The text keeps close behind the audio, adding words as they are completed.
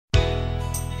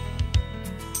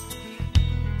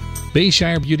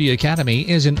Bayshire Beauty Academy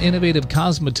is an innovative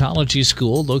cosmetology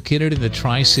school located in the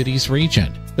Tri-Cities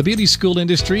region. The beauty school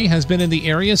industry has been in the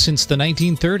area since the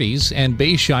 1930s, and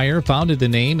Bayshire founded the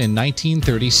name in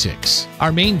 1936.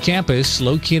 Our main campus,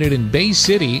 located in Bay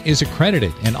City, is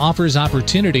accredited and offers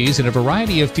opportunities in a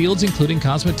variety of fields including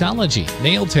cosmetology,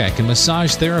 nail tech, and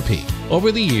massage therapy.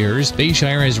 Over the years,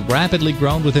 Bayshire has rapidly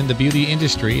grown within the beauty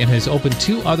industry and has opened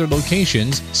 2 other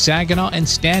locations, Saginaw and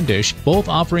Standish, both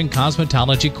offering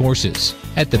cosmetology courses.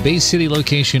 At the Bay City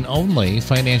location only,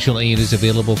 financial aid is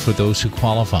available for those who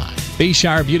qualify.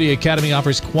 Bayshire Beauty Academy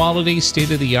offers quality,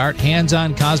 state-of-the-art,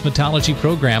 hands-on cosmetology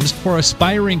programs for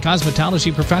aspiring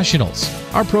cosmetology professionals.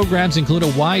 Our programs include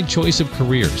a wide choice of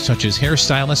careers such as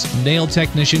hairstylist, nail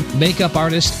technician, makeup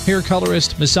artist, hair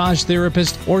colorist, massage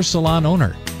therapist, or salon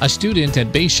owner. A student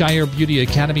at Bayshire Beauty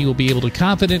Academy will be able to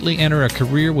confidently enter a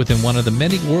career within one of the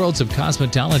many worlds of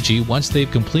cosmetology once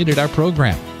they've completed our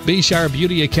program. Bayshire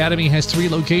Beauty Academy has 3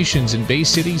 locations in Bay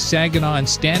City, Saginaw, and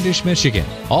Standish, Michigan.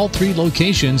 All 3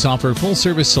 locations offer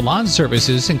full-service salon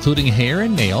services, including hair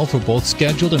and nail for both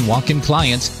scheduled and walk-in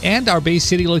clients, and our Bay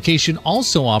City location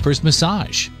also offers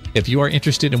massage. If you are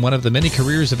interested in one of the many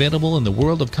careers available in the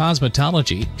world of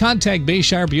cosmetology, contact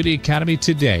Bayshire Beauty Academy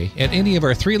today at any of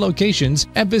our 3 locations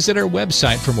and visit our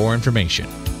website for more information.